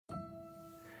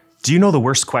Do you know the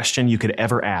worst question you could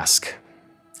ever ask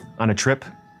on a trip?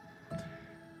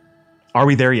 Are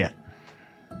we there yet?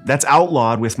 That's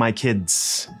outlawed with my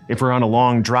kids if we're on a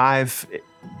long drive,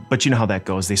 but you know how that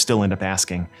goes. They still end up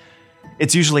asking.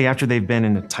 It's usually after they've been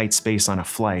in a tight space on a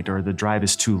flight, or the drive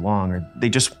is too long, or they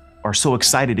just are so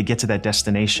excited to get to that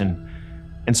destination.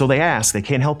 And so they ask, they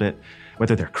can't help it,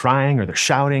 whether they're crying or they're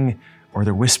shouting or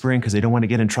they're whispering because they don't want to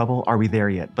get in trouble. Are we there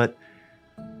yet? But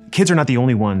kids are not the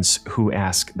only ones who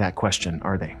ask that question,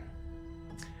 are they?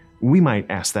 We might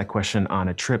ask that question on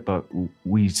a trip, but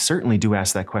we certainly do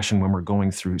ask that question when we're going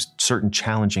through certain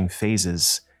challenging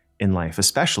phases in life,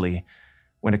 especially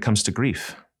when it comes to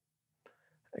grief.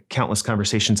 Countless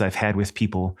conversations I've had with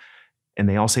people, and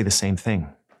they all say the same thing.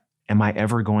 Am I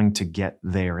ever going to get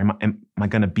there? Am I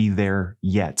going to be there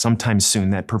yet? Sometime soon,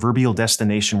 that proverbial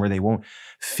destination where they won't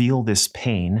feel this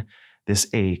pain, this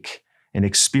ache, and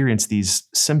experience these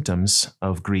symptoms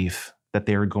of grief that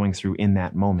they are going through in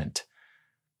that moment.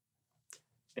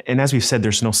 And as we've said,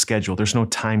 there's no schedule, there's no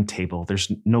timetable,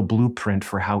 there's no blueprint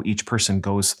for how each person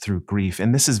goes through grief.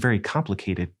 And this is very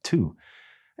complicated too.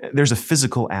 There's a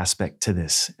physical aspect to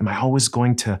this. Am I always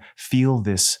going to feel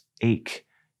this ache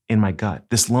in my gut,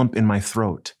 this lump in my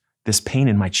throat, this pain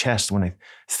in my chest when I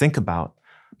think about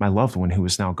my loved one who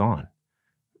is now gone?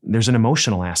 There's an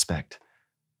emotional aspect.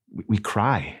 We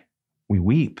cry, we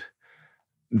weep.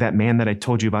 That man that I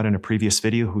told you about in a previous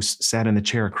video who sat in the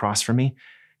chair across from me,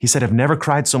 he said, I've never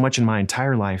cried so much in my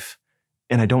entire life,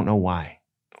 and I don't know why.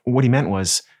 What he meant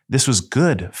was this was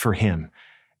good for him,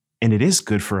 and it is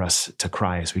good for us to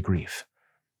cry as we grieve.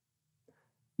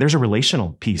 There's a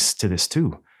relational piece to this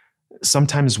too.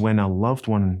 Sometimes when a loved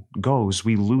one goes,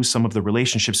 we lose some of the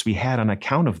relationships we had on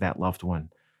account of that loved one.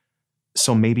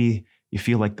 So maybe you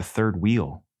feel like the third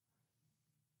wheel.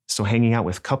 So hanging out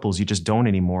with couples you just don't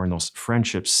anymore, and those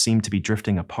friendships seem to be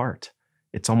drifting apart.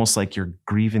 It's almost like you're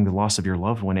grieving the loss of your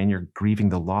loved one and you're grieving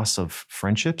the loss of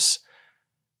friendships.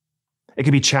 It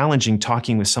can be challenging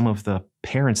talking with some of the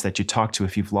parents that you talk to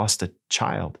if you've lost a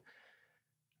child.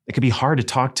 It can be hard to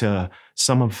talk to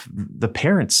some of the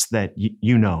parents that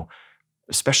you know,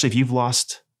 especially if you've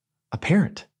lost a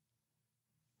parent.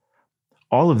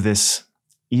 All of this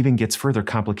even gets further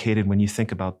complicated when you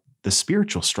think about the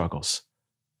spiritual struggles,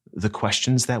 the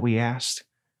questions that we ask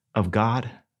of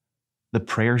God, the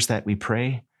prayers that we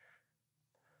pray.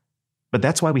 But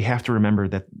that's why we have to remember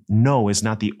that no is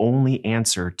not the only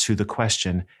answer to the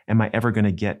question, am I ever going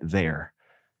to get there?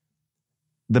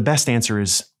 The best answer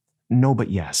is no, but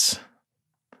yes.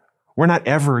 We're not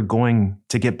ever going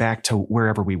to get back to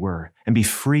wherever we were and be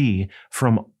free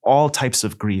from all types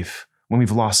of grief when we've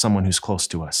lost someone who's close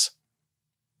to us.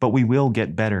 But we will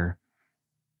get better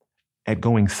at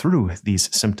going through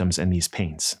these symptoms and these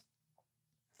pains.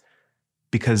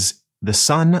 Because the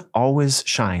sun always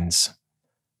shines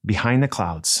behind the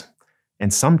clouds,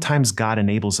 and sometimes God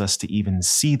enables us to even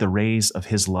see the rays of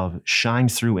his love shine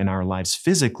through in our lives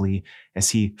physically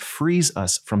as he frees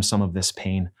us from some of this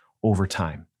pain over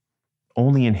time,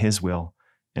 only in his will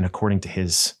and according to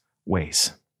his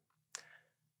ways.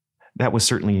 That was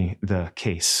certainly the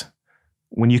case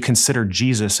when you consider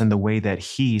Jesus and the way that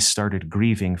he started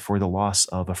grieving for the loss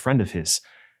of a friend of his.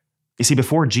 You see,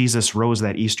 before Jesus rose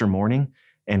that Easter morning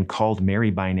and called Mary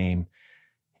by name,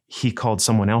 he called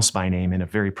someone else by name in a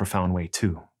very profound way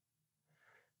too.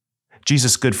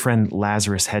 Jesus' good friend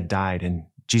Lazarus had died, and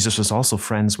Jesus was also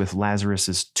friends with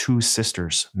Lazarus's two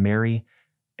sisters, Mary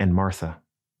and Martha.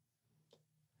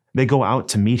 They go out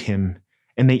to meet him,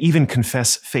 and they even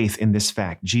confess faith in this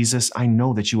fact. Jesus, I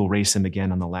know that you will raise him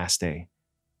again on the last day.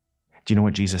 Do you know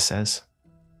what Jesus says?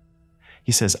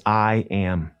 He says, I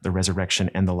am the resurrection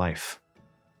and the life.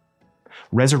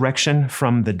 Resurrection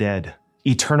from the dead.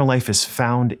 Eternal life is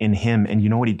found in him. And you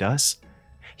know what he does?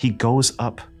 He goes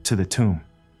up to the tomb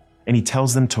and he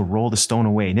tells them to roll the stone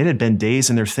away. And it had been days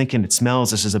and they're thinking it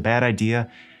smells, this is a bad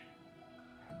idea.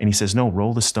 And he says, no,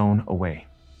 roll the stone away.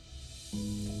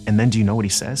 And then do you know what he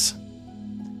says?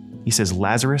 He says,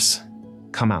 Lazarus,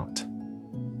 come out.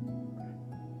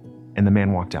 And the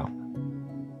man walked out.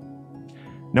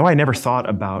 Now, I never thought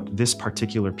about this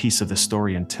particular piece of the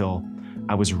story until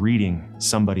I was reading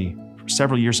somebody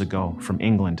several years ago from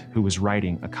England who was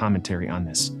writing a commentary on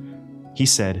this. He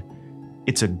said,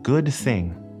 it's a good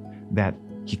thing that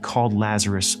he called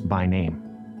Lazarus by name.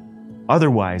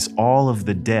 Otherwise, all of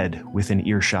the dead within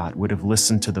earshot would have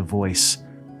listened to the voice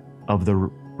of the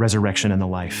resurrection and the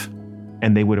life,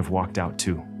 and they would have walked out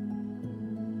too.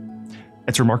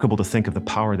 It's remarkable to think of the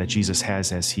power that Jesus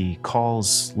has as he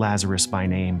calls Lazarus by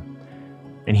name,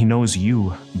 and he knows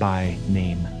you by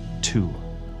name too.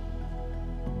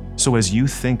 So as you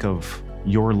think of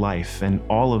your life and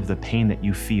all of the pain that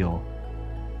you feel,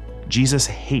 Jesus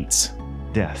hates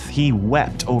death. He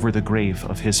wept over the grave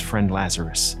of his friend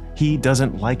Lazarus. He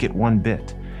doesn't like it one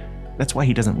bit. That's why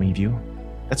he doesn't leave you.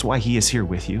 That's why he is here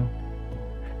with you.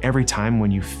 Every time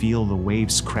when you feel the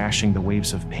waves crashing, the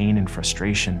waves of pain and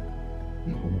frustration,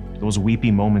 those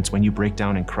weepy moments when you break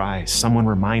down and cry, someone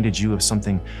reminded you of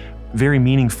something very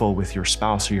meaningful with your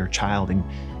spouse or your child, and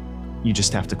you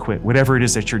just have to quit whatever it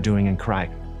is that you're doing and cry.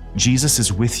 Jesus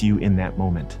is with you in that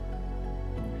moment.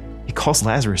 He calls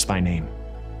Lazarus by name.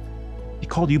 He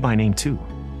called you by name too,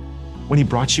 when he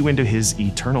brought you into his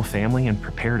eternal family and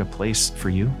prepared a place for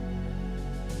you.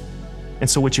 And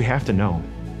so what you have to know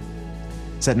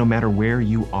is that no matter where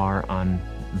you are on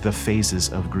the phases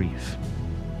of grief,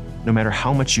 no matter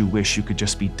how much you wish you could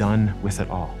just be done with it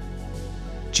all,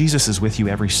 Jesus is with you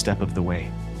every step of the way.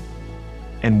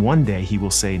 And one day he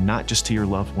will say, not just to your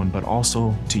loved one, but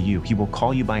also to you. He will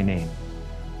call you by name,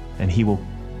 and he will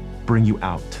bring you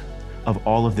out of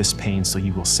all of this pain so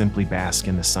you will simply bask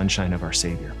in the sunshine of our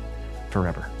Savior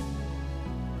forever.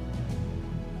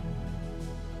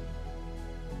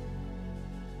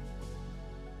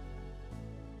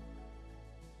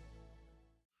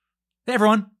 Hey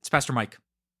everyone, it's Pastor Mike.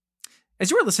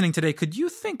 As you were listening today, could you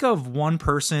think of one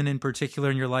person in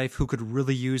particular in your life who could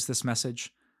really use this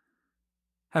message?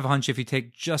 I have a hunch if you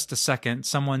take just a second,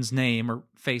 someone's name or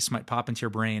face might pop into your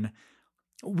brain.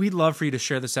 We'd love for you to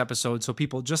share this episode so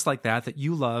people just like that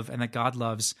you love and that God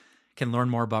loves, can learn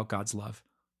more about God's love.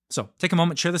 So take a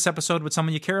moment, share this episode with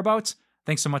someone you care about.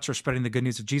 Thanks so much for spreading the good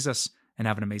news of Jesus, and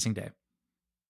have an amazing day.